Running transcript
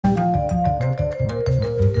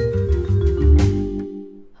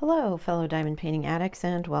Hello, fellow diamond painting addicts,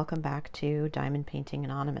 and welcome back to Diamond Painting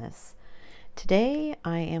Anonymous. Today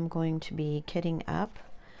I am going to be kitting up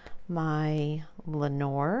my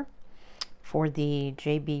Lenore for the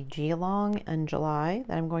JBG along in July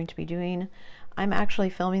that I'm going to be doing. I'm actually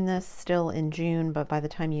filming this still in June, but by the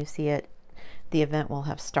time you see it, the event will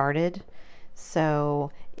have started.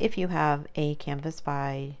 So if you have a canvas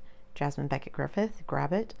by Jasmine Beckett-Griffith,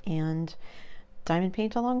 grab it and diamond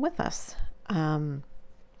paint along with us.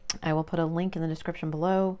 I will put a link in the description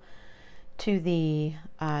below to the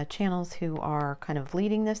channels who are kind of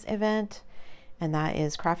leading this event, and that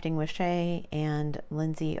is Crafting with Shay and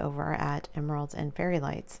Lindsay over at Emeralds and Fairy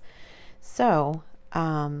Lights. So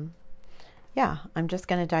yeah, I'm just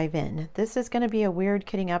going to dive in. This is going to be a weird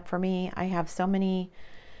kitting up for me. I have so many,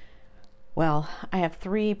 well, I have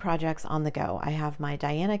 3 projects on the go. I have my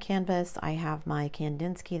Diana canvas, I have my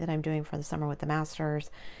Kandinsky that I'm doing for the summer with the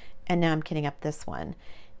Masters, and now I'm kitting up this one.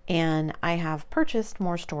 And I have purchased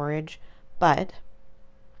more storage, but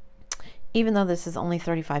even though this is only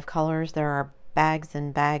 35 colors, there are bags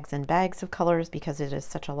and bags and bags of colors because it is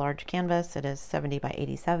such a large canvas. It is 70 by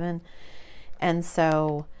 87. And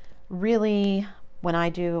so really, when I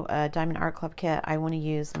do a Diamond Art Club kit, I want to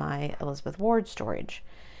use my Elizabeth Ward storage.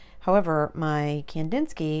 However, my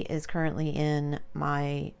Kandinsky is currently in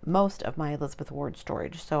most of my Elizabeth Ward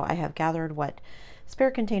storage. So I have gathered what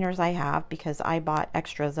spare containers I have because I bought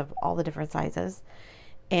extras of all the different sizes,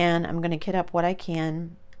 and I'm going to kit up what I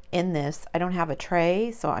can in this. I don't have a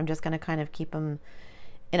tray, so I'm just going to kind of keep them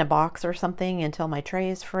in a box or something until my tray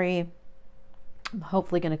is free. I'm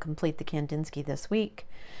hopefully going to complete the Kandinsky this week,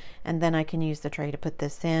 and then I can use the tray to put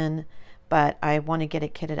this in, but I want to get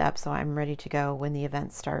it kitted up so I'm ready to go when the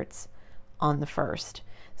event starts on the 1st.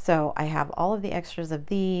 So I have all of the extras of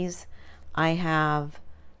these. I have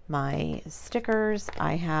my stickers,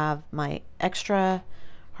 I have my extra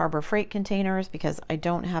Harbor Freight containers because I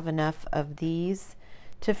don't have enough of these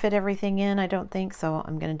to fit everything in, I don't think, so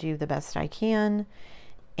I'm going to do the best I can.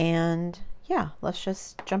 And yeah, let's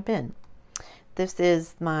just jump in. This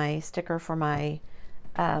is my sticker for my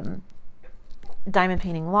diamond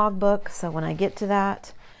painting logbook, so when I get to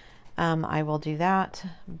that, I will do that,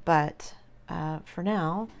 but for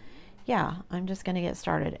now, yeah, I'm just going to get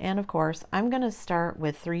started. And of course, I'm going to start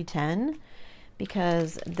with 310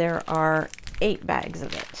 because there are 8 bags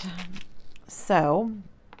of it. So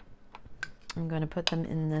I'm going to put them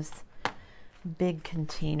in this big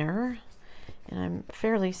container, and I'm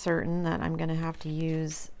fairly certain that I'm going to have to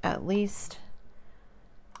use at least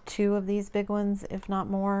 2 of these big ones, if not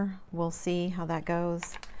more. We'll see how that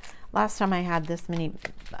goes. Last time I had this many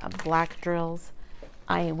black drills,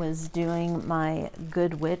 I was doing my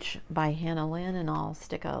Good Witch by Hannah Lynn, and I'll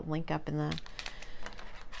stick a link up in the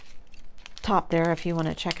top there if you want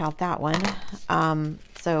to check out that one.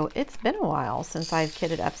 So it's been a while since I've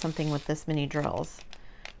kitted up something with this many drills,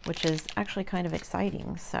 which is actually kind of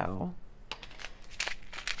exciting. So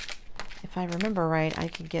if I remember right, I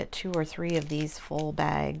could get 2 or 3 of these full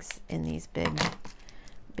bags in these big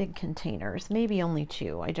containers. Maybe only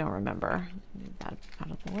 2, I don't remember. Move that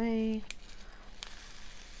out of the way.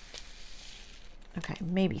 Okay,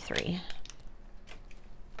 maybe 3,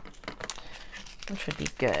 which would be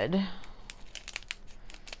good.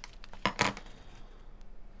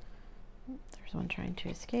 There's one trying to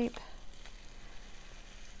escape.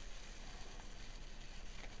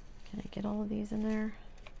 Can I get all of these in there?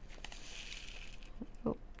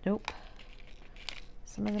 Oh, nope.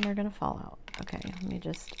 Some of them are going to fall out. Okay, let me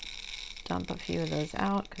just dump a few of those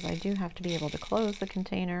out because I do have to be able to close the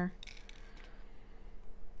container.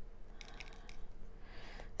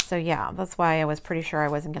 So yeah, that's why I was pretty sure I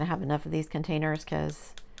wasn't going to have enough of these containers,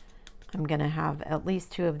 because I'm going to have at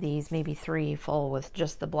least 2 of these, maybe 3 full with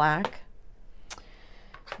just the black.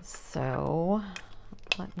 So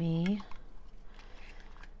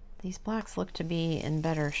these blacks look to be in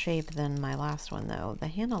better shape than my last one though. The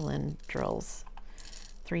Hannah Lynn drills,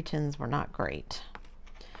 310s were not great.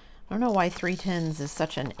 I don't know why 310s is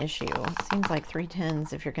such an issue. It seems like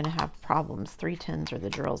 310s, if you're going to have problems, 310s are the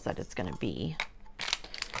drills that it's going to be.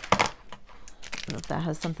 I don't know if that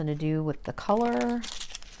has something to do with the color,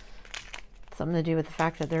 something to do with the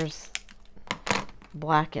fact that there's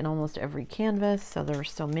black in almost every canvas, so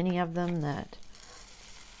there's so many of them that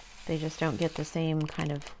they just don't get the same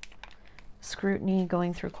kind of scrutiny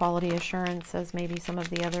going through quality assurance as maybe some of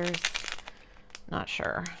the others. Not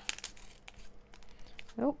sure.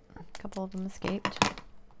 Oh, a couple of them escaped.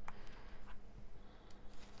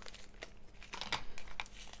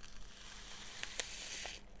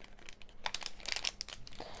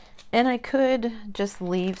 And I could just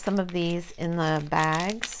leave some of these in the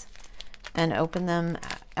bags and open them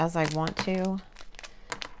as I want to,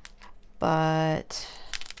 but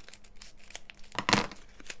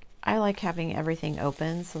I like having everything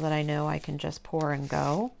open so that I know I can just pour and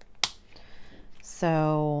go.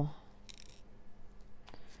 So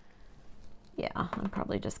yeah, I'm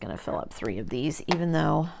probably just going to fill up 3 of these, even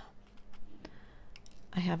though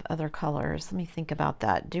I have other colors. Let me think about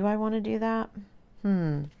that. Do I want to do that?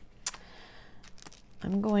 I'm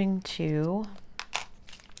going to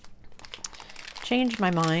change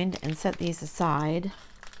my mind and set these aside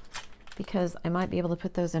because I might be able to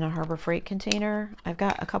put those in a Harbor Freight container. I've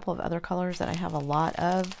got a couple of other colors that I have a lot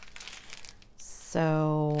of,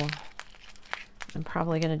 so I'm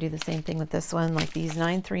probably going to do the same thing with this one. Like these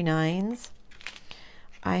 939s,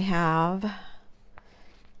 I have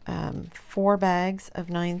 4 bags of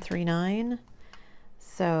 939,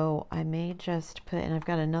 so I may just put, and I've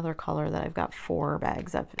got another color that I've got 4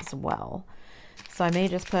 bags of as well, so I may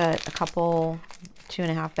just put a couple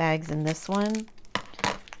 2.5 bags in this one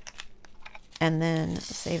and then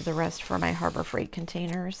save the rest for my Harbor Freight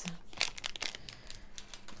containers,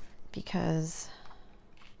 because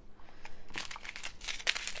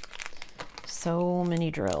so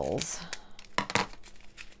many drills.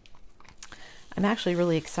 I'm actually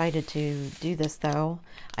really excited to do this though.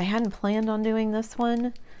 I hadn't planned on doing this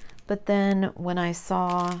one, but then when I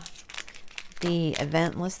saw the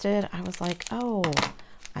event listed, I was like, oh,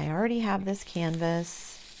 I already have this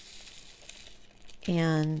canvas,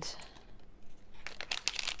 and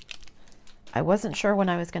I wasn't sure when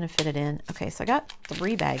I was going to fit it in. Okay, so I got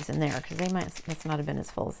 3 bags in there because they must not have been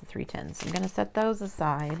as full as the 310s. So I'm going to set those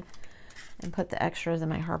aside and put the extras in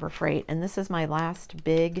my Harbor Freight. And this is my last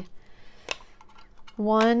big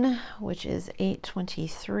one, which is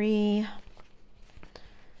 823.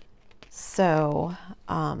 So,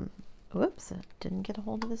 whoops, didn't get a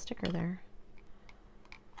hold of the sticker there.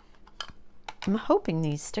 I'm hoping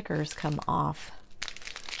these stickers come off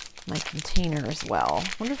my container as well.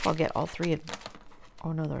 Wonder if I'll get all 3 of,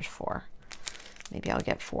 oh no, there's 4. Maybe I'll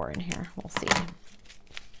get 4 in here. We'll see.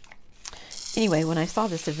 Anyway, when I saw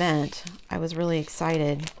this event, I was really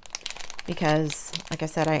excited because, like I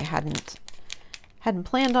said, I hadn't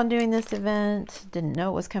planned on doing this event, didn't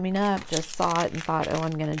know it was coming up, just saw it and thought, oh,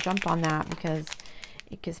 I'm going to jump on that because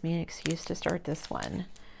it gives me an excuse to start this one.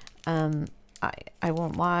 I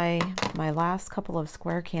won't lie, my last couple of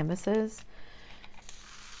square canvases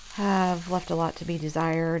have left a lot to be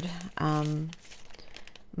desired.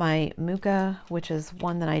 My Muka, which is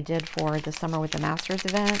one that I did for the Summer with the Masters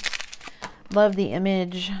event, love the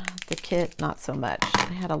image. The kit, not so much.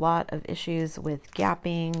 I had a lot of issues with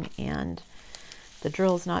gapping and the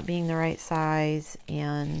drills not being the right size,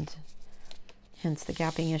 and hence the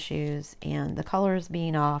gapping issues, and the colors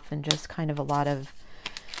being off, and just kind of a lot of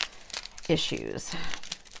issues.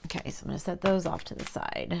 Okay, so I'm going to set those off to the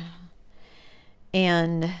side.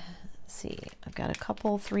 And let's see, I've got a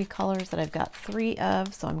couple 3 colors that I've got 3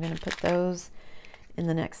 of, so I'm going to put those in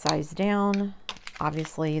the next size down.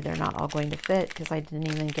 Obviously, they're not all going to fit because I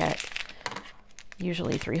didn't even get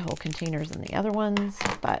usually 3 whole containers in the other ones,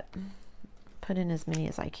 but put in as many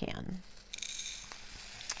as I can.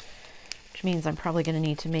 Which means I'm probably going to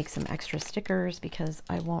need to make some extra stickers because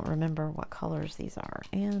I won't remember what colors these are.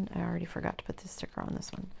 And I already forgot to put this sticker on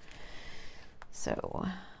this one. So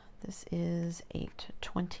this is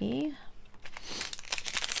 820.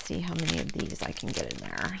 Let's see how many of these I can get in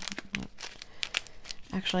there.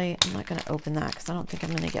 Actually, I'm not going to open that because I don't think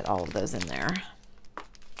I'm going to get all of those in there.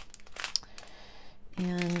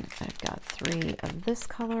 And I've got 3 of this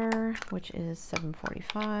color, which is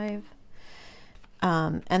 745.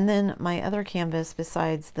 And then my other canvas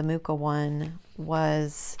besides the Muka one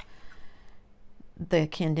was the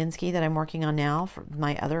Kandinsky that I'm working on now for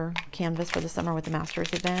my other canvas for the Summer with the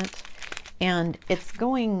Masters event. And it's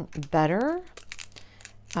going better.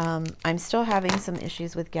 I'm still having some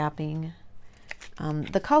issues with gapping.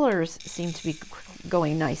 The colors seem to be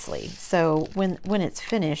going nicely. So when it's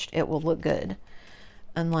finished, it will look good.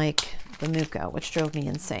 Unlike the Muka, which drove me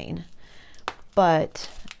insane. But,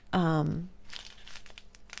 got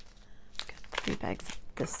 3 bags of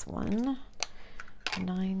this one.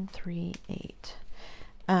 938.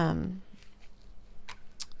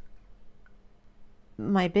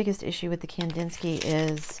 My biggest issue with the Kandinsky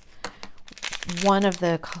is one of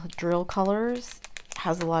the drill colors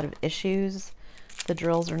has a lot of issues. The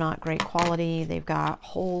drills are not great quality. They've got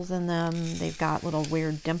holes in them. They've got little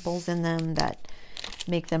weird dimples in them that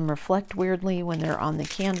make them reflect weirdly when they're on the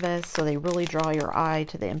canvas, so they really draw your eye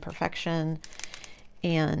to the imperfection.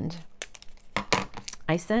 And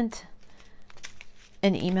I sent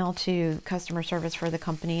an email to customer service for the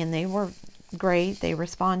company, and they were great. They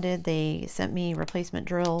responded. They sent me replacement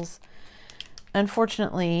drills.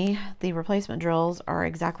 Unfortunately, the replacement drills are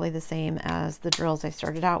exactly the same as the drills I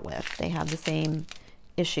started out with. They have the same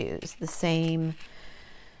issues, the same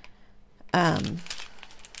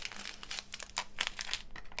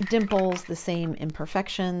dimples, the same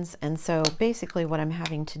imperfections. And so basically what I'm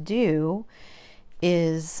having to do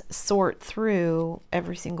is sort through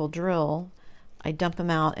every single drill. I dump them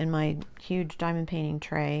out in my huge diamond painting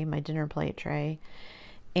tray, my dinner plate tray,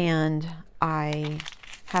 and I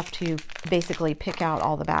have to basically pick out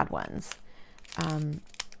all the bad ones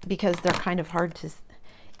because they're kind of hard to,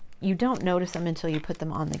 you don't notice them until you put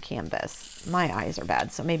them on the canvas. My eyes are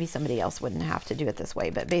bad, so maybe somebody else wouldn't have to do it this way,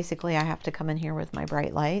 but basically I have to come in here with my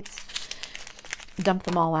bright lights, dump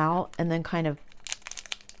them all out, and then kind of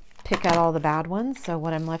pick out all the bad ones. So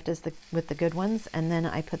what I'm left is with the good ones, and then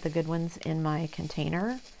I put the good ones in my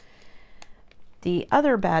container. The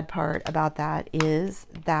other bad part about that is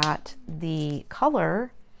that the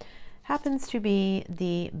color happens to be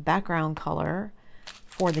the background color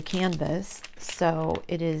for the canvas. So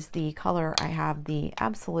it is the color I have the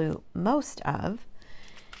absolute most of.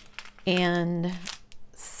 And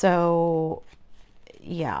so,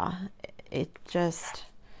 yeah, it just,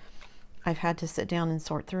 I've had to sit down and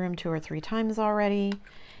sort through them 2 or 3 times already.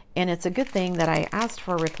 And it's a good thing that I asked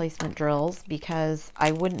for replacement drills because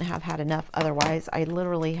I wouldn't have had enough otherwise. I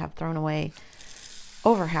literally have thrown away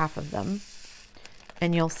over half of them.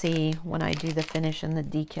 And you'll see when I do the finish and the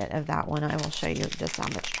D-kit of that one, I will show you just how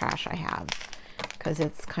much trash I have because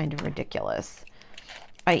it's kind of ridiculous.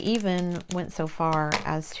 I even went so far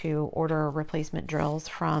as to order replacement drills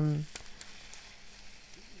from,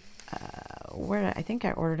 I think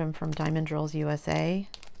I ordered them from Diamond Drills USA.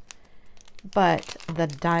 But the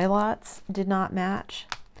die lots did not match,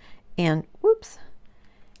 and whoops,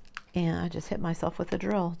 and I just hit myself with a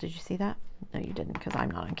drill. Did you see that? No, you didn't, because I'm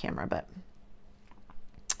not on camera, but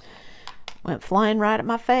went flying right at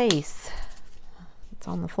my face. It's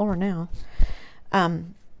on the floor now.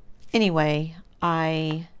 Anyway,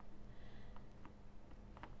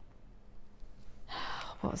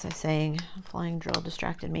 what was I saying? Flying drill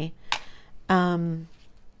distracted me.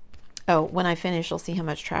 Oh, when I finish, you'll see how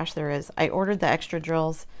much trash there is. I ordered the extra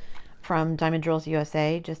drills from Diamond Drills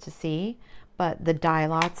USA just to see, but the die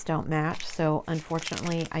lots don't match. So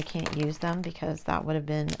unfortunately, I can't use them because that would have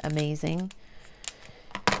been amazing.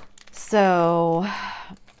 So,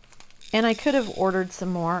 and I could have ordered some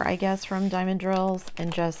more, I guess, from Diamond Drills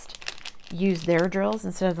and just use their drills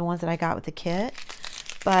instead of the ones that I got with the kit.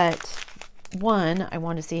 But one, I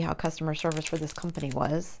wanted to see how customer service for this company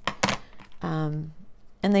was.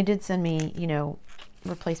 And they did send me, you know,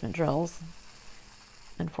 replacement drills.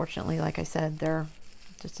 Unfortunately, like I said, they're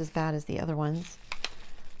just as bad as the other ones.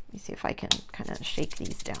 Let me see if I can kind of shake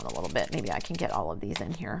these down a little bit. Maybe I can get all of these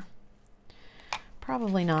in here.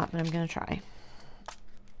 Probably not, but I'm going to try.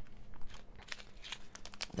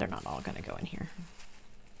 They're not all going to go in here.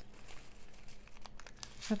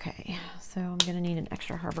 Okay, so I'm going to need an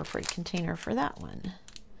extra Harbor Freight container for that one.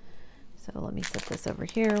 So let me set this over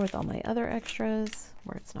here with all my other extras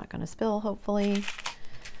where it's not going to spill, hopefully.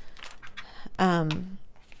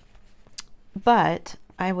 But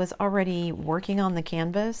I was already working on the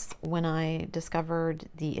canvas when I discovered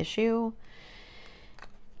the issue.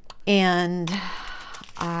 And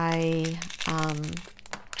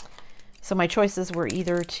so my choices were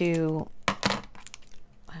either to,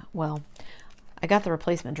 well, I got the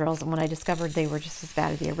replacement drills, and when I discovered they were just as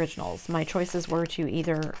bad as the originals, my choices were to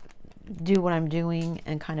either do what I'm doing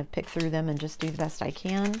and kind of pick through them and just do the best I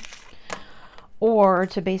can, or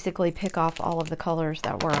to basically pick off all of the colors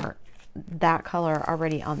that were that color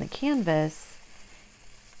already on the canvas,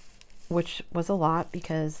 which was a lot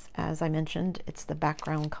because, as I mentioned, it's the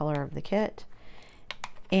background color of the kit.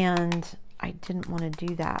 And I didn't want to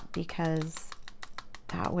do that because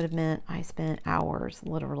that would have meant I spent hours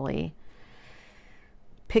literally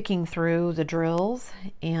picking through the drills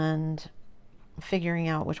and figuring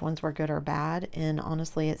out which ones were good or bad. And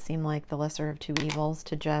honestly, it seemed like the lesser of two evils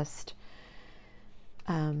to just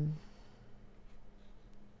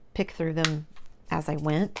pick through them as I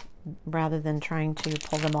went rather than trying to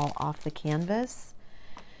pull them all off the canvas.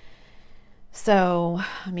 So,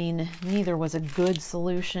 I mean, neither was a good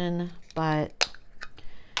solution, but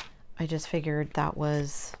I just figured that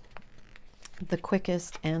was the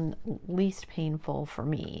quickest and least painful for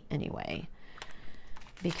me anyway,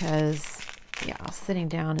 because yeah, sitting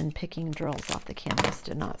down and picking drills off the canvas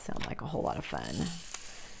did not sound like a whole lot of fun.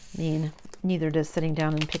 I mean, neither does sitting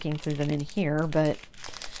down and picking through them in here, but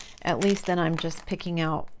at least then I'm just picking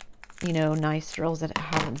out, you know, nice drills that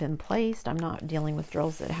haven't been placed. I'm not dealing with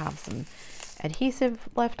drills that have some adhesive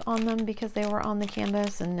left on them because they were on the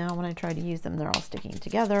canvas, and now when I try to use them, they're all sticking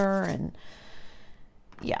together. And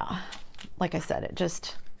yeah, like I said,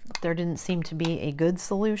 there didn't seem to be a good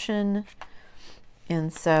solution,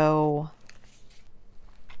 and so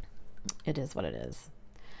it is what it is.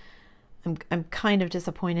 I'm kind of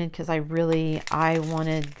disappointed because I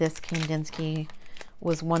wanted this Kandinsky.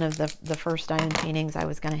 Was one of the first diamond paintings I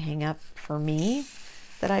was going to hang up for me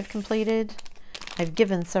that I've completed. I've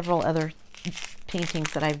given several other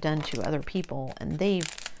paintings that I've done to other people, and they've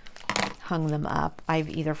hung them up. I've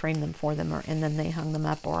either framed them for them, and then they hung them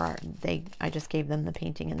up, or I just gave them the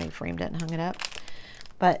painting and they framed it and hung it up.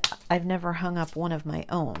 But I've never hung up one of my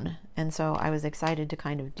own, and so I was excited to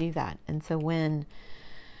kind of do that. And so when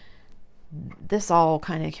this all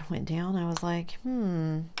kind of went down, I was like,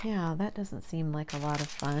 yeah, that doesn't seem like a lot of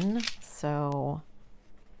fun. So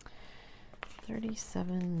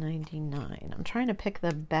 $37.99. I'm trying to pick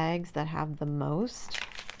the bags that have the most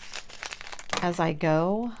as I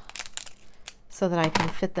go so that I can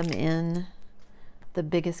fit them in the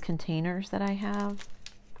biggest containers that I have,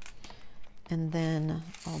 and then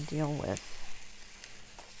I'll deal with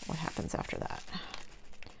what happens after that.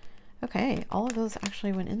 Okay, all of those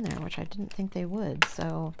actually went in there, which I didn't think they would,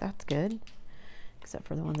 so that's good, except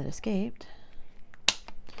for the one that escaped.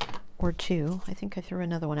 Or two. I think I threw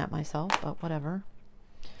another one at myself, but whatever.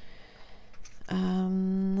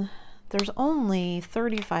 There's only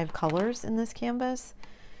 35 colors in this canvas,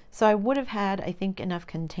 so I would have had, I think, enough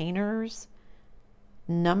containers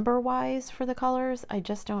number-wise for the colors. I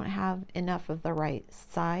just don't have enough of the right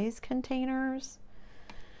size containers.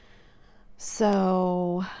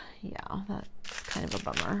 So yeah, that's kind of a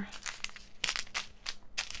bummer.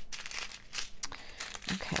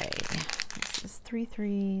 Okay, this is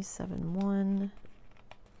 3371.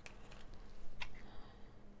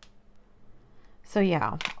 So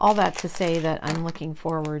yeah, all that to say that I'm looking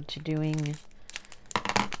forward to doing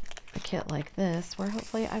a kit like this where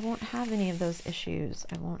hopefully I won't have any of those issues.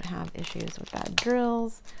 I won't have issues with bad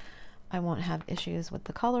drills. I won't have issues with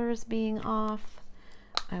the colors being off.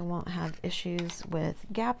 I won't have issues with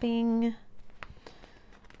gapping.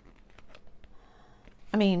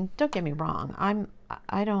 I mean, don't get me wrong.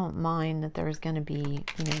 I don't mind that there's going to be,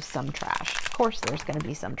 some trash. Of course there's going to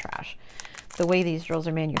be some trash. The way these drills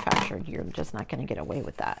are manufactured, you're just not going to get away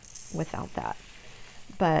with that without that.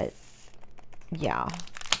 But yeah,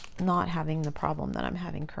 not having the problem that I'm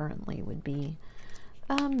having currently would be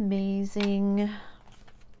amazing.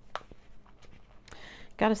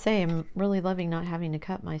 Gotta say, I'm really loving not having to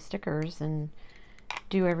cut my stickers and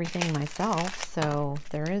do everything myself, so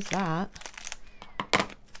there is that.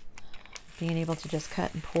 Being able to just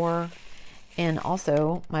cut and pour. And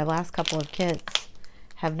also, my last couple of kits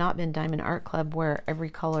have not been Diamond Art Club where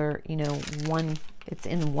every color, it's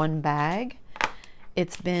in one bag.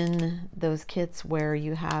 It's been those kits where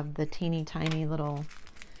you have the teeny tiny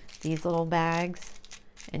these little bags,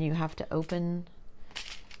 and you have to open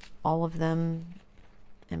all of them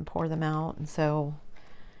and pour them out. And so,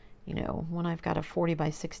 when I've got a 40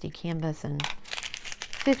 by 60 canvas and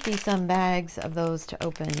 50 some bags of those to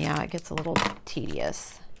open, yeah, it gets a little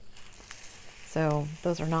tedious. So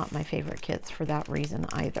those are not my favorite kits for that reason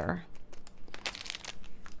either.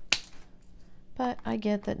 But I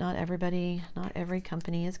get that not every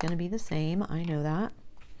company is going to be the same. I know that.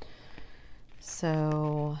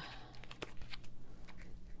 So,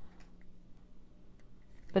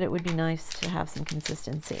 but it would be nice to have some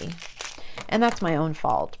consistency. And that's my own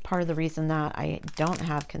fault. Part of the reason that I don't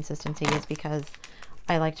have consistency is because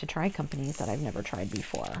I like to try companies that I've never tried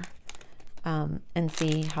before, and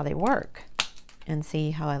see how they work and see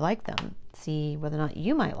how I like them, see whether or not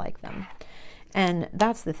you might like them. And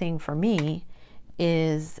that's the thing for me,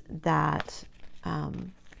 is that, I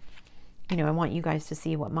want you guys to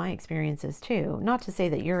see what my experience is too. Not to say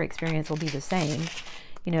that your experience will be the same.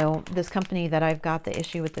 This company that I've got the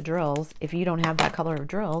issue with the drills, if you don't have that color of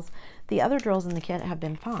drills, the other drills in the kit have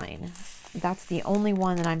been fine. That's the only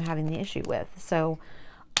one that I'm having the issue with. So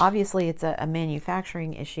obviously it's a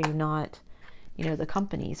manufacturing issue, not, the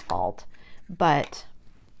company's fault. But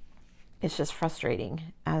it's just frustrating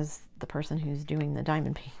as the person who's doing the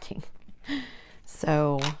diamond painting.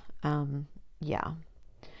 So, yeah.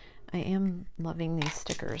 I am loving these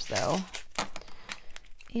stickers though.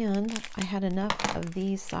 And I had enough of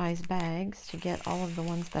these size bags to get all of the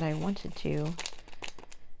ones that I wanted to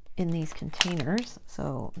in these containers.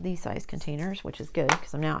 So these size containers, which is good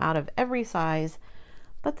because I'm now out of every size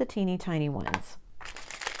but the teeny tiny ones.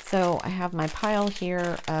 So I have my pile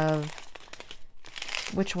here of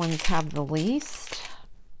which ones have the least.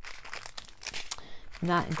 And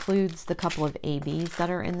that includes the couple of ABs that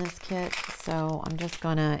are in this kit. So I'm just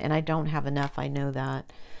gonna, and I don't have enough, I know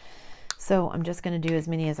that. So I'm just gonna do as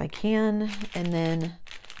many as I can, and then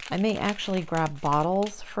I may actually grab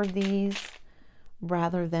bottles for these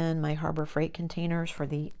rather than my Harbor Freight containers for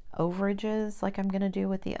the overages like I'm gonna do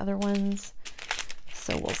with the other ones.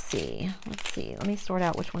 So we'll see. Let's see. Let me sort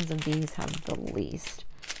out which ones of these have the least,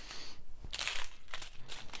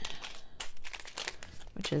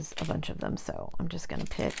 which is a bunch of them. So I'm just going to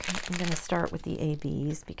pick. I'm going to start with the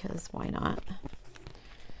ABs because why not?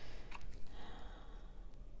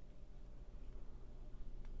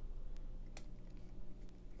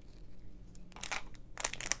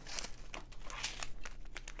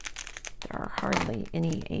 There are hardly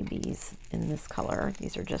any ABs in this color.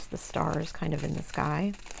 These are just the stars kind of in the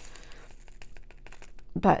sky.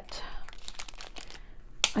 But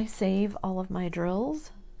I save all of my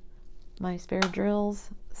drills, my spare drills,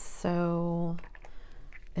 so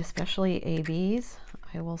especially ABs,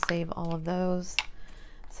 I will save all of those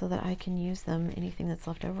so that I can use them, anything that's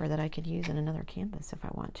left over that I could use in another canvas if I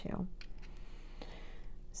want to.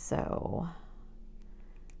 So,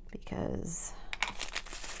 because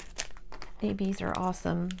ABs are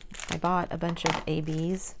awesome. I bought a bunch of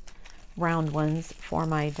ABs, round ones, for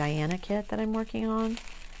my Diana kit that I'm working on,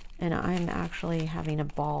 and I'm actually having a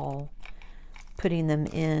ball putting them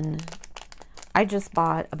in. I just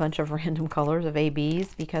bought a bunch of random colors of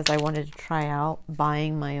ABs because I wanted to try out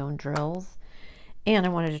buying my own drills, and I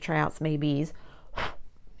wanted to try out some ABs.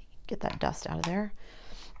 Get that dust out of there.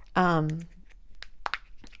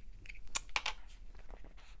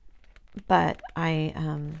 But I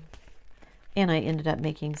ended up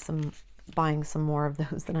buying some more of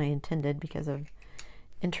those than I intended because of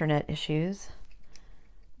internet issues.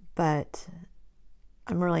 But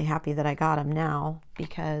I'm really happy that I got them now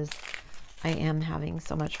because I am having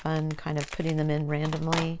so much fun kind of putting them in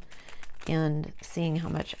randomly and seeing how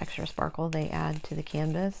much extra sparkle they add to the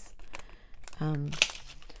canvas. I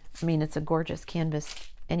mean, it's a gorgeous canvas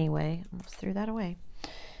anyway. Almost threw that away.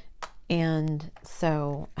 And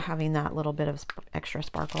so having that little bit of extra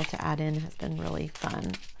sparkle to add in has been really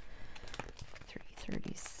fun.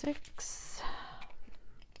 336.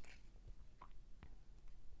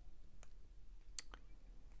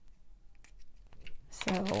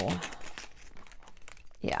 So,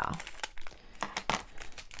 yeah.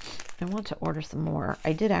 I want to order some more.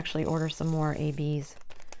 I did actually order some more ABs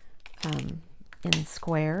in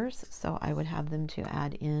squares, so I would have them to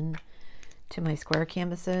add in to my square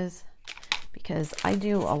canvases, because I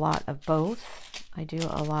do a lot of both. I do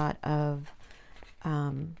a lot of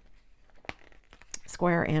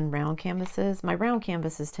square and round canvases. My round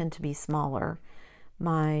canvases tend to be smaller.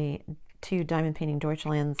 My two Diamond Painting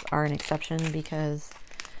Deutschlands are an exception because,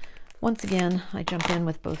 once again, I jump in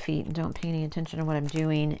with both feet and don't pay any attention to what I'm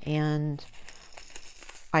doing, and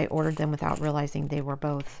I ordered them without realizing they were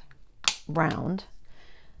both round.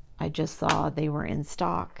 I just saw they were in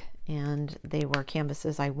stock and they were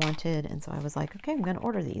canvases I wanted, and so I was like, okay, I'm going to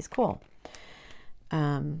order these. Cool.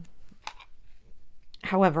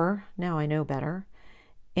 However, now I know better,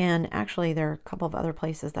 and actually there are a couple of other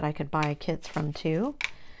places that I could buy kits from too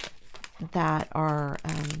that are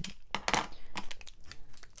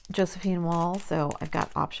Josephine Wall, so I've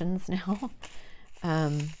got options now.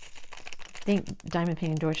 I think Diamond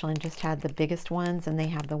Painting Deutschland just had the biggest ones, and they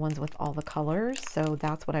have the ones with all the colors, so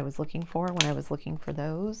that's what I was looking for when I was looking for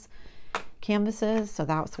those canvases, so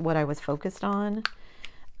that's what I was focused on.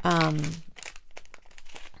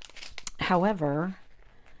 However,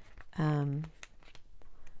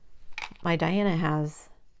 my Diana has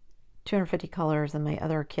 250 colors, and my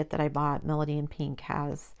other kit that I bought, Melody in Pink,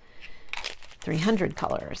 has 300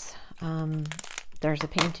 colors. There's a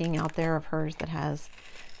painting out there of hers that has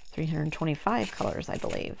 325 colors, I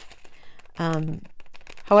believe.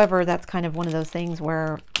 However, that's kind of one of those things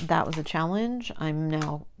where that was a challenge. I'm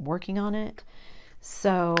now working on it.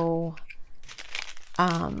 So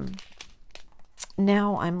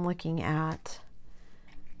now I'm looking at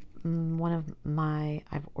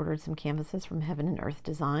I've ordered some canvases from Heaven and Earth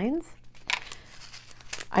Designs.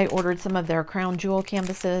 I ordered some of their Crown Jewel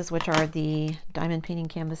canvases, which are the diamond painting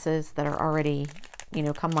canvases that are already, you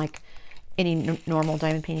know, come like any normal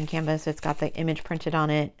diamond painting canvas. It's got the image printed on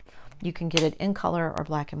it. You can get it in color or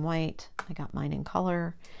black and white. I got mine in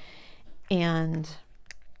color. And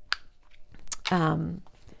then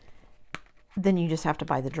you just have to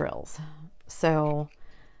buy the drills. So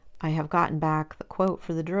I have gotten back the quote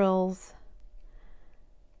for the drills,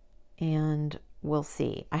 and we'll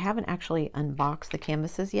see. I haven't actually unboxed the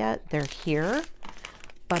canvases yet. They're here,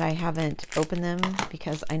 but I haven't opened them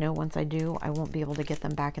because I know once I do, I won't be able to get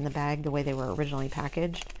them back in the bag the way they were originally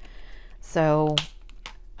packaged. So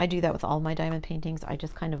I do that with all my diamond paintings. I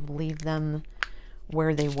just kind of leave them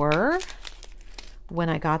where they were when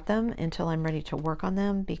I got them until I'm ready to work on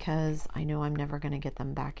them, because I know I'm never going to get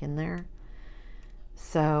them back in there.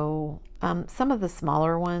 So some of the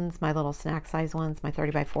smaller ones, my little snack size ones, my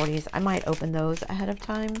 30 by 40s, I might open those ahead of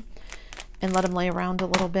time and let them lay around a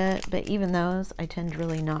little bit. But even those, I tend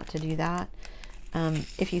really not to do that.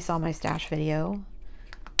 If you saw my stash video,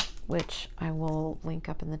 which I will link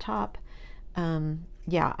up in the top,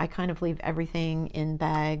 yeah, I kind of leave everything in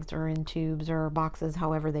bags or in tubes or boxes,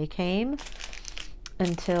 however they came,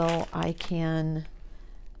 until I can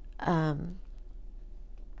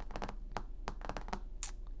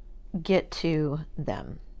get to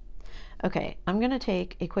them. Okay, I'm going to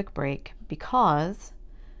take a quick break because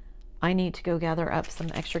I need to go gather up some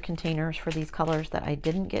extra containers for these colors that I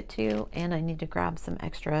didn't get to, and I need to grab some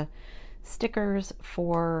extra stickers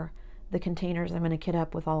for the containers I'm going to kit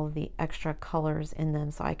up with all of the extra colors in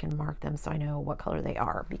them, so I can mark them so I know what color they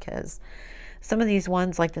are, because some of these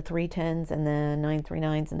ones, like the 310s and the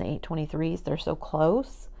 939s and the 823s, they're so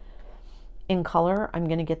close in color, I'm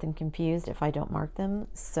going to get them confused if I don't mark them.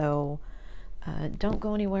 So don't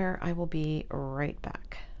go anywhere. I will be right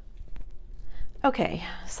back. Okay,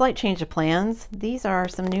 slight change of plans. These are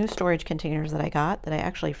some new storage containers that I got that I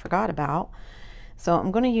actually forgot about. So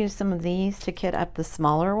I'm going to use some of these to kit up the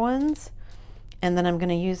smaller ones, and then I'm going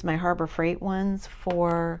to use my Harbor Freight ones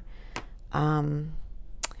for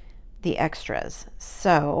the extras.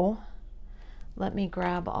 So let me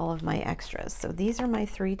grab all of my extras. So these are my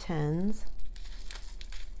 310s,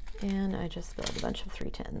 and I just spilled a bunch of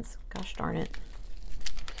 310s. Gosh darn it.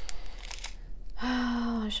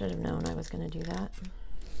 Oh, I should have known I was going to do that,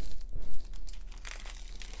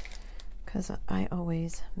 because I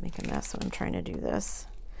always make a mess when I'm trying to do this.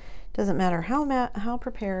 Doesn't matter how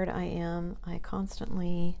prepared I am, I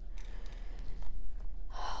constantly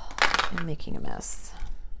am making a mess.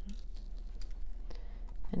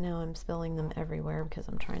 And now I'm spilling them everywhere because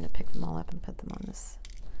I'm trying to pick them all up and put them on this.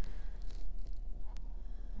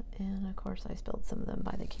 And of course I spilled some of them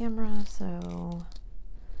by the camera, so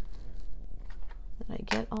that I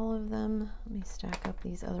get all of them. Let me stack up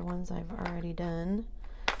these other ones I've already done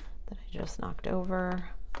that I just knocked over.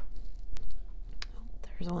 Oh,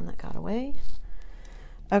 there's one that got away.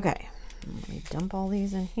 Okay, let me dump all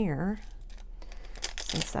these in here,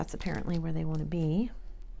 since that's apparently where they want to be.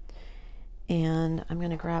 And I'm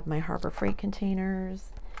going to grab my Harbor Freight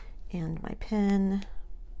containers and my pen,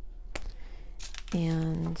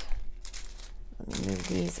 and let me move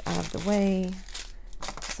these out of the way.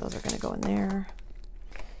 Those are going to go in there,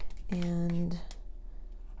 and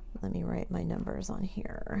let me write my numbers on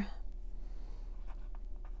here.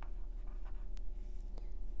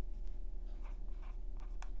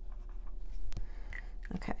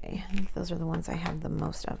 Okay, I think those are the ones I have the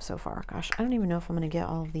most of so far. Gosh, I don't even know if I'm going to get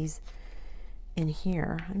all of these in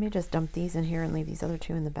here. I may just dump these in here and leave these other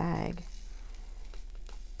two in the bag.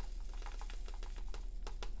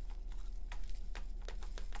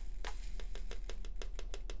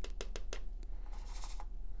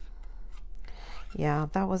 Yeah,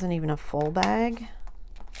 that wasn't even a full bag. Do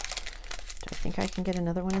I think I can get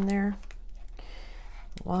another one in there?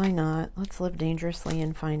 Why not? Let's live dangerously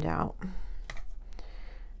and find out.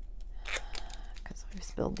 Because I've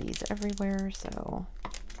spilled these everywhere, so...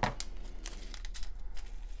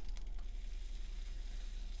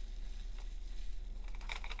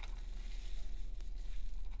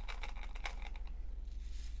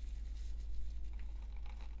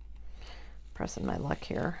 Pressing my luck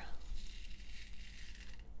here.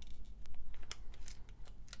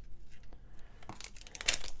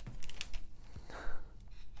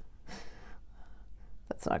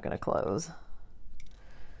 That's not going to close.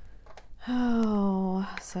 Oh,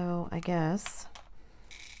 so I guess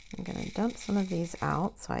I'm going to dump some of these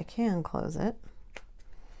out so I can close it.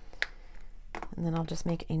 And then I'll just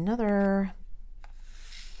make another.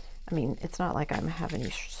 I mean, it's not like I'm having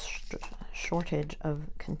any shortage of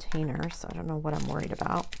containers, so I don't know what I'm worried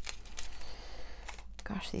about.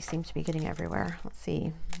 Gosh, these seem to be getting everywhere. Let's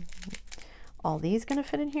see. All these going to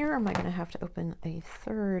fit in here, or am I going to have to open a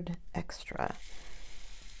third extra?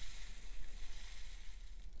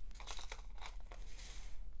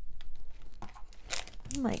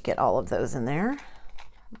 I might get all of those in there.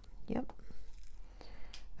 Yep.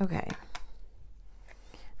 Okay.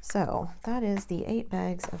 So that is the 8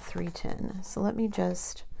 bags of 310. So let me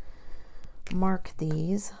just mark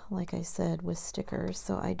these, like I said, with stickers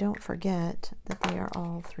so I don't forget that they are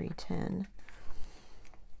all 310.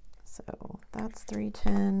 So that's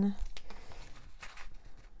 310.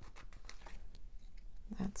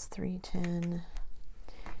 That's 310.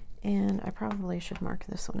 And I probably should mark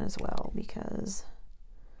this one as well because,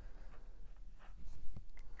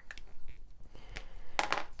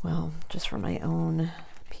 well, just for my own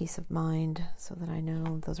peace of mind so that I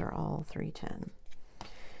know those are all 310.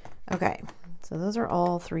 Okay, so those are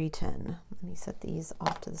all 310. Let me set these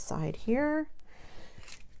off to the side here.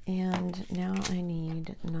 And now I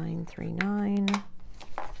need 939.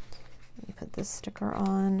 Let me put this sticker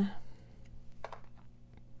on.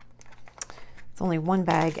 It's only one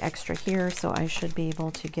bag extra here, so I should be able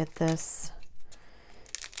to get this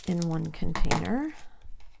in one container.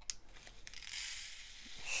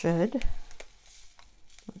 Should.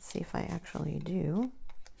 Let's see if I actually do.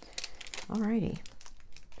 Alrighty.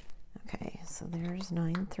 Okay, so there's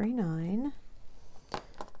 939. Let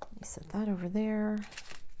me set that over there.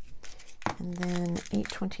 And then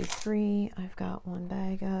 823, I've got one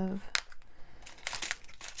bag of.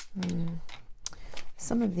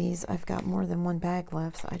 Some of these I've got more than one bag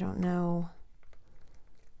left, so I don't know.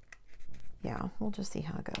 Yeah, we'll just see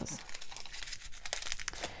how it goes.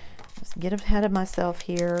 Just get ahead of myself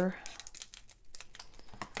here.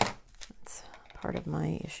 That's part of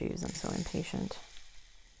my issues. I'm so impatient.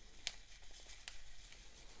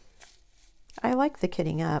 I like the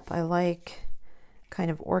kitting up. I like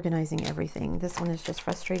kind of organizing everything. This one is just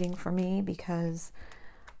frustrating for me because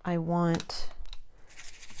I want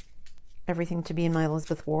everything to be in my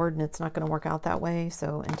Elizabeth Ward, and it's not going to work out that way.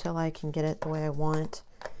 So until I can get it the way I want,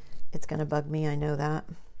 it's going to bug me. I know that.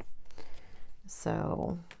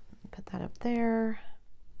 So put that up there.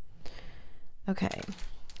 Okay,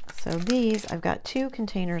 so these, I've got 2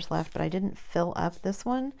 containers left, but I didn't fill up this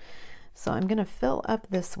one. So I'm going to fill up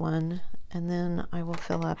this one, and then I will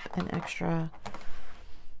fill up an extra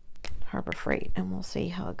Harbor Freight, and we'll see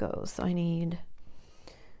how it goes. So I need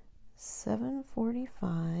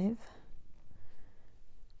 745,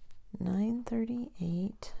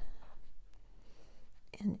 938,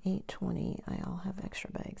 and 820. I all have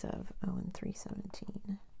extra bags of. Oh, and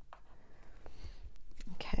 317.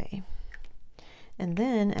 Okay. And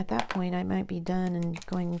then at that point, I might be done and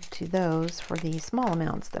going to those for the small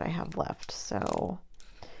amounts that I have left. So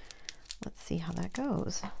let's see how that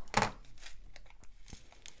goes.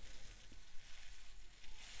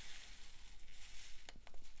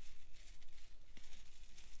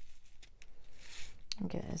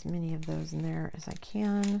 Get as many of those in there as I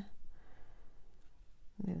can.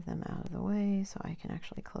 Move them out of the way so I can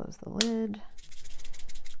actually close the lid.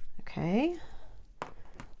 Okay. Let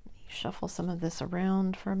me shuffle some of this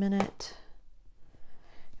around for a minute.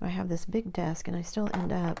 I have this big desk and I still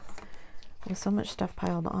end up with so much stuff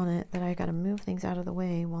piled on it that I got to move things out of the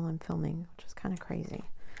way while I'm filming, which is kind of crazy.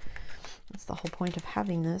 That's the whole point of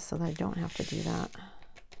having this, so that I don't have to do that.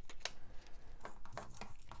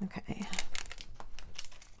 Okay.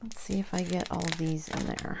 Let's see if I get all of these in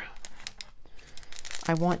there.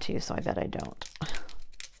 I want to, so I bet I don't.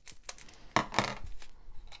 Oh,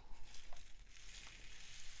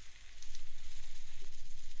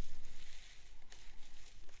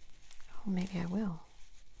 maybe I will.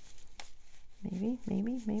 Maybe.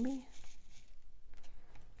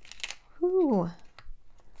 Ooh,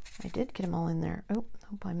 I did get them all in there. Oh,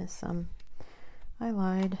 hope I missed some. I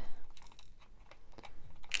lied.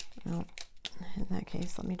 Oh. In that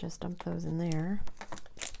case, let me just dump those in there.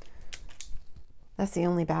 That's the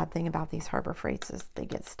only bad thing about these Harbor Freights is they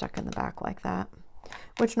get stuck in the back like that.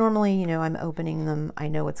 Which normally, you know, I'm opening them. I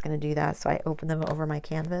know it's going to do that, so I open them over my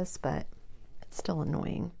canvas, but it's still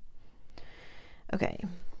annoying. Okay,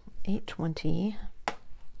 820.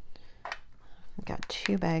 I've got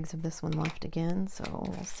 2 bags of this one left again, so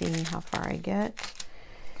we'll see how far I get.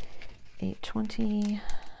 820.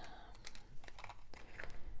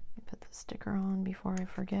 Put the sticker on before I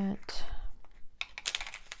forget.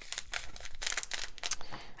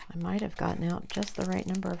 I might have gotten out just the right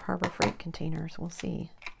number of Harbor Freight containers. We'll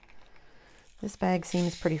see. This bag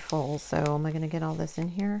seems pretty full, so am I going to get all this in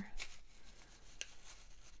here?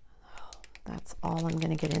 Oh, that's all I'm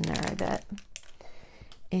going to get in there, I bet.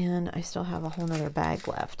 And I still have a whole nother bag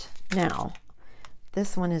left. Now,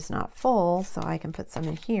 this one is not full, so I can put some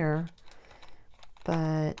in here.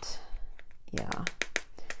 But, yeah.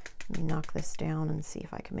 Let me knock this down and see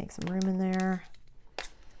if I can make some room in there.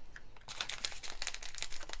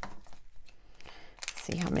 Let's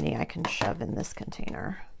see how many I can shove in this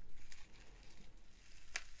container.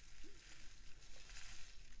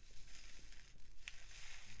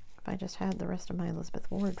 If I just had the rest of my Elizabeth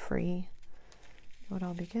Ward free, it would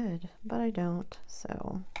all be good, but I don't.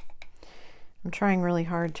 So I'm trying really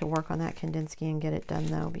hard to work on that Kandinsky and get it done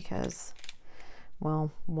though, because,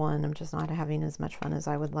 well, one, I'm just not having as much fun as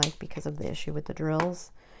I would like because of the issue with the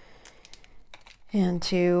drills. And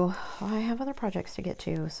two, I have other projects to get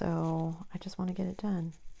to, so I just want to get it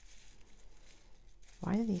done.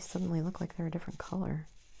 Why do these suddenly look like they're a different color?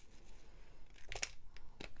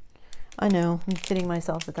 I know, I'm kidding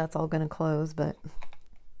myself that that's all going to close, but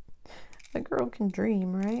a girl can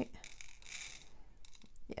dream, right?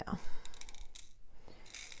 Yeah.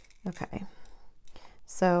 Okay.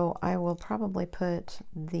 So I will probably put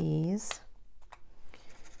these.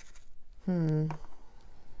 Can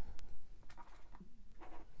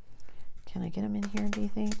I get them in here, do you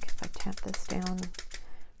think? If I tap this down,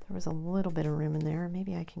 there was a little bit of room in there.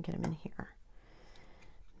 Maybe I can get them in here.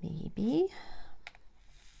 Maybe.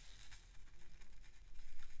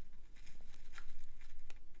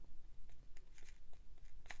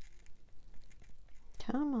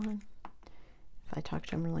 Come on. If I talk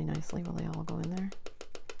to them really nicely, will they all go in there?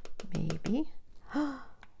 Maybe.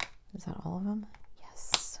 Is that all of them?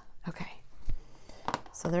 Yes. Okay.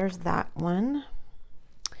 So there's that one.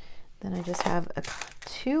 Then I just have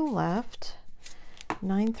two left.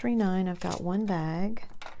 939. I've got one bag.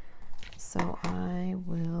 So I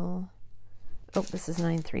will... Oh, this is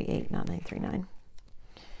 938, not 939.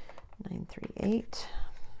 938.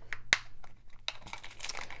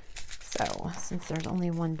 So since there's only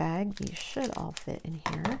one bag, these should all fit in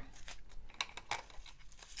here.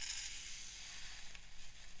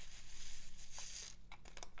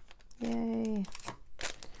 Yay.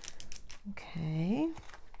 Okay.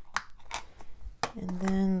 And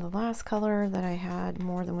then the last color that I had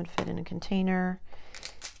more than would fit in a container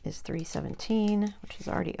is 317, which is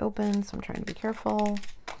already open, so I'm trying to be careful.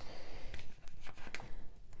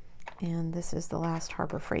 And this is the last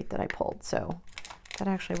Harbor Freight that I pulled, so that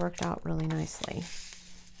actually worked out really nicely.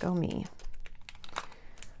 Go me.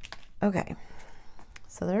 Okay,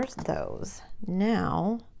 so there's those.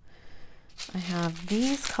 Now I have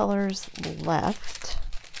these colors left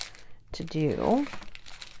to do,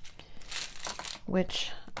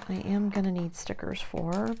 which I am going to need stickers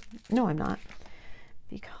for. No, I'm not,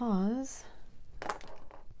 because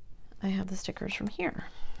I have the stickers from here,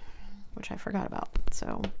 which I forgot about.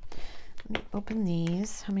 So let me open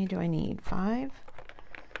these. How many do I need? 5?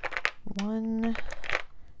 1,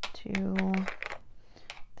 2,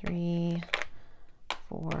 3,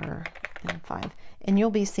 4, and 5. And you'll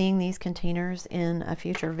be seeing these containers in a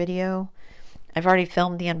future video. I've already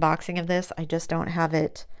filmed the unboxing of this. I just don't have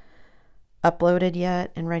it uploaded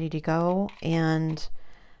yet and ready to go. And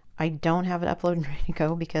I don't have it uploaded and ready to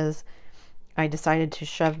go because I decided to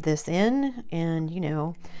shove this in, and you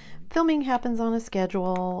know, filming happens on a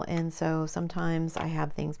schedule, and so sometimes I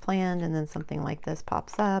have things planned and then something like this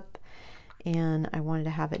pops up, and I wanted to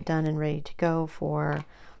have it done and ready to go for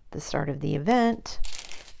the start of the event.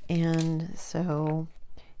 And so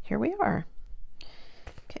here we are.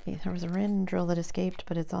 Okay, there was a random drill that escaped,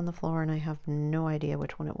 but it's on the floor and I have no idea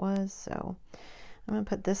which one it was, so I'm going to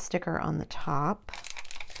put this sticker on the top.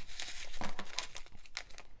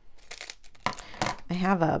 I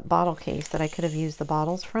have a bottle case that I could have used the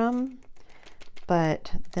bottles from,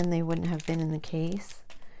 but then they wouldn't have been in the case.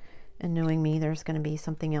 And knowing me, there's going to be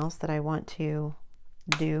something else that I want to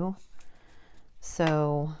do.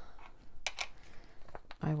 So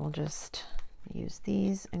I will just use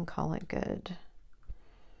these and call it good.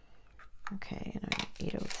 Okay, and I'm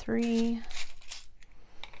 803.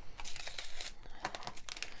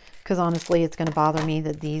 Because honestly, it's going to bother me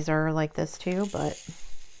that these are like this too, but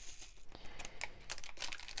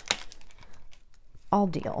I'll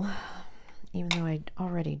deal, even though I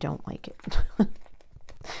already don't like it.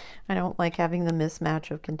 I don't like having the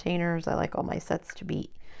mismatch of containers. I like all my sets to be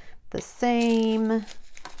the same.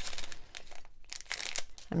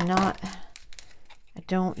 I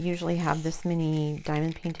don't usually have this many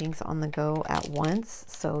diamond paintings on the go at once,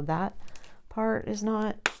 so that part is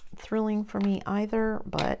not thrilling for me either,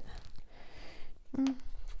 but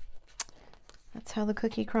that's how the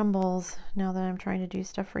cookie crumbles now that I'm trying to do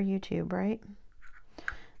stuff for YouTube, right?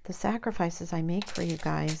 The sacrifices I make for you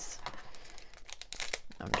guys.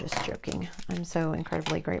 I'm just joking. I'm so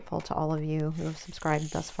incredibly grateful to all of you who have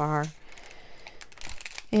subscribed thus far.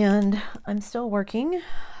 And I'm still working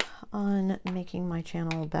on making my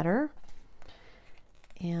channel better.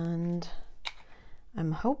 And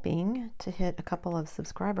I'm hoping to hit a couple of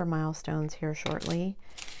subscriber milestones here shortly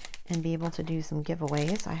and be able to do some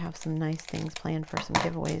giveaways. I have some nice things planned for some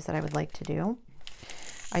giveaways that I would like to do.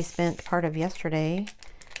 I spent part of yesterday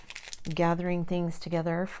gathering things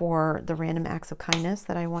together for the random acts of kindness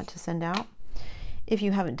that I want to send out. If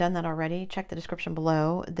you haven't done that already, check the description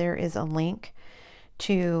below. There is a link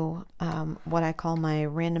to what I call my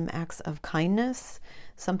random acts of kindness.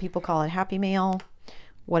 Some people call it Happy Mail.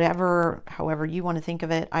 whatever, however you want to think of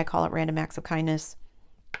it. I call it random acts of kindness,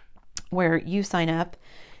 where you sign up,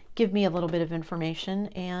 give me a little bit of information,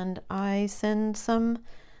 and I send some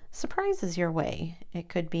surprises your way. It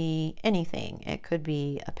could be anything. It could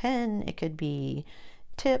be a pen, it could be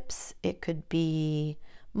tips, it could be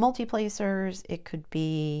multi-placers, it could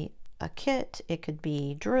be a kit, it could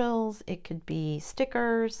be drills, it could be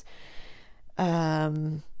stickers,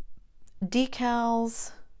 decals,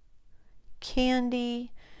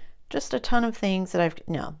 candy, just a ton of things that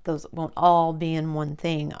those won't all be in one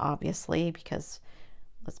thing, obviously, because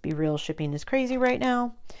let's be real, shipping is crazy right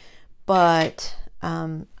now. But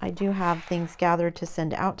I do have things gathered to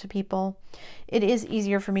send out to people. It is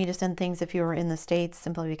easier for me to send things if you are in the States,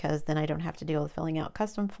 simply because then I don't have to deal with filling out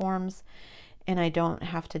custom forms, and I don't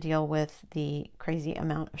have to deal with the crazy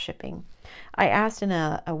amount of shipping. I asked in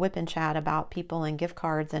a whip-in chat about people and gift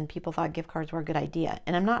cards, and people thought gift cards were a good idea.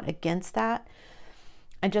 And I'm not against that.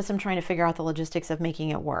 I just am trying to figure out the logistics of making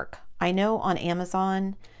it work. I know on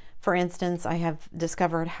Amazon, for instance, I have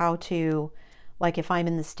discovered how to, like if I'm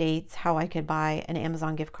in the States, how I could buy an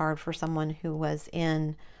Amazon gift card for someone who was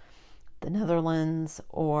in the Netherlands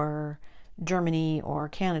or Germany or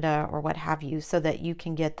Canada or what have you, so that you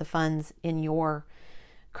can get the funds in your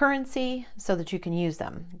currency so that you can use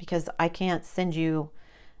them. Because I can't send you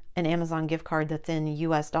an Amazon gift card that's in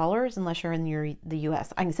US dollars unless you're in the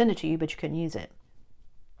US. I can send it to you, but you couldn't use it.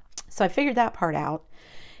 So I figured that part out.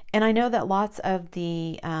 And I know that lots of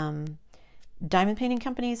the diamond painting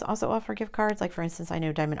companies also offer gift cards. Like for instance, I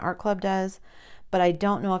know Diamond Art Club does, but I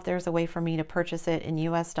don't know if there's a way for me to purchase it in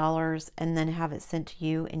US dollars and then have it sent to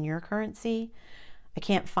you in your currency. I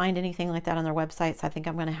can't find anything like that on their website, so I think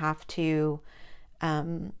I'm going to have to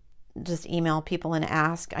just email people and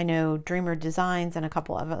ask. I know Dreamer Designs and a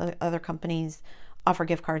couple of other companies offer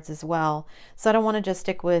gift cards as well. So I don't want to just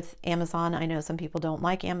stick with Amazon. I know some people don't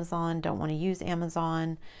like Amazon, don't want to use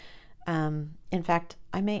Amazon. In fact,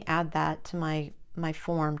 I may add that to my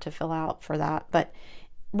form to fill out for that. But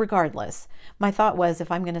regardless, my thought was,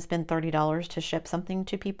 if I'm going to spend $30 to ship something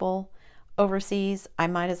to people overseas, I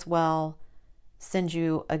might as well send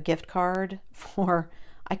you a gift card for,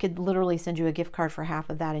 I could literally send you a gift card for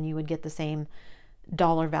half of that, and you would get the same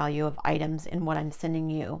dollar value of items in what I'm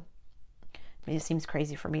sending you. I mean, it seems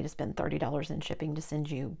crazy for me to spend $30 in shipping to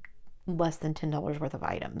send you less than $10 worth of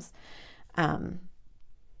items.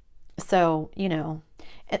 So, you know,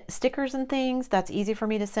 stickers and things, that's easy for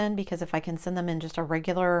me to send, because if I can send them in just a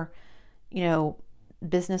regular, you know,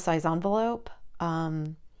 business size envelope,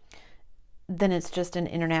 then it's just an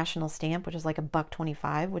international stamp, which is like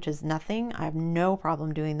 $1.25, which is nothing. I have no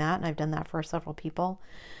problem doing that, and I've done that for several people.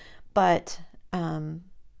 But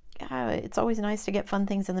it's always nice to get fun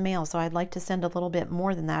things in the mail, so I'd like to send a little bit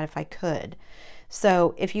more than that if I could.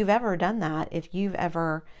 So if you've ever done that, if you've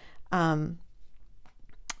ever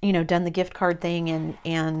you know, done the gift card thing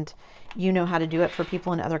and you know how to do it for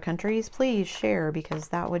people in other countries, please share, because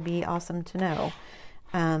that would be awesome to know.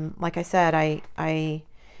 Like I said, I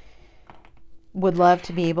would love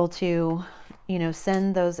to be able to, you know,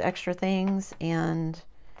 send those extra things. And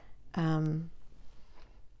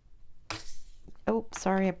oh,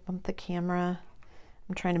 sorry, I bumped the camera.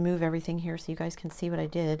 I'm trying to move everything here so you guys can see what I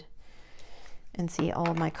did and see all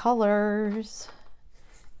of my colors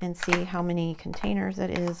and see how many containers that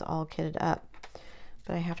is all kitted up.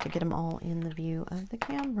 But I have to get them all in the view of the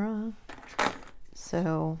camera.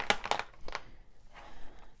 So,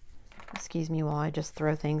 excuse me while I just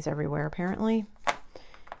throw things everywhere, apparently.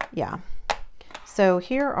 Yeah. So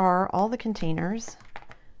here are all the containers.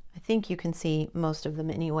 I think you can see most of them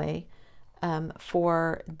anyway,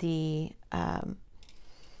 for the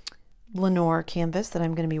Lenore canvas that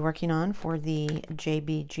I'm going to be working on for the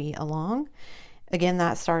JBG Along. Again,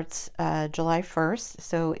 that starts July 1st.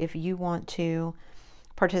 So if you want to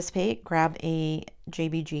participate, grab a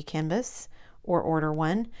JBG canvas or order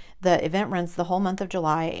one. The event runs the whole month of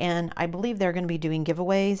July, and I believe they're going to be doing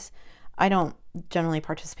giveaways. I don't generally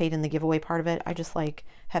participate in the giveaway part of it. I just like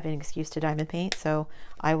having an excuse to diamond paint. So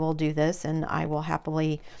I will do this, and I will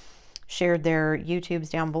happily share their YouTubes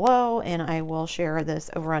down below, and I will share this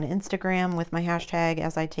over on Instagram with my hashtag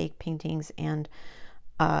as I take paintings and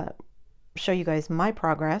show you guys my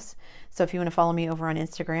progress. So if you want to follow me over on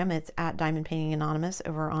Instagram, it's at diamondpaintinganonymous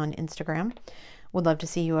over on Instagram. Would love to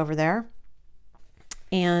see you over there.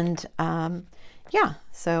 And yeah,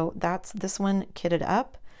 so that's this one kitted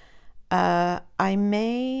up. I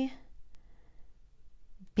may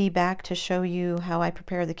be back to show you how I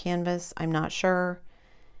prepare the canvas. I'm not sure.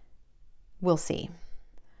 We'll see.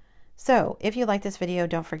 So if you like this video,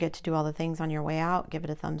 don't forget to do all the things on your way out. Give it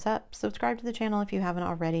a thumbs up. Subscribe to the channel if you haven't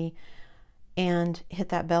already. and hit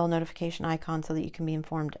that bell notification icon so that you can be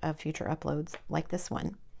informed of future uploads like this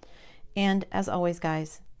one. And as always,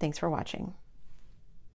 guys, thanks for watching.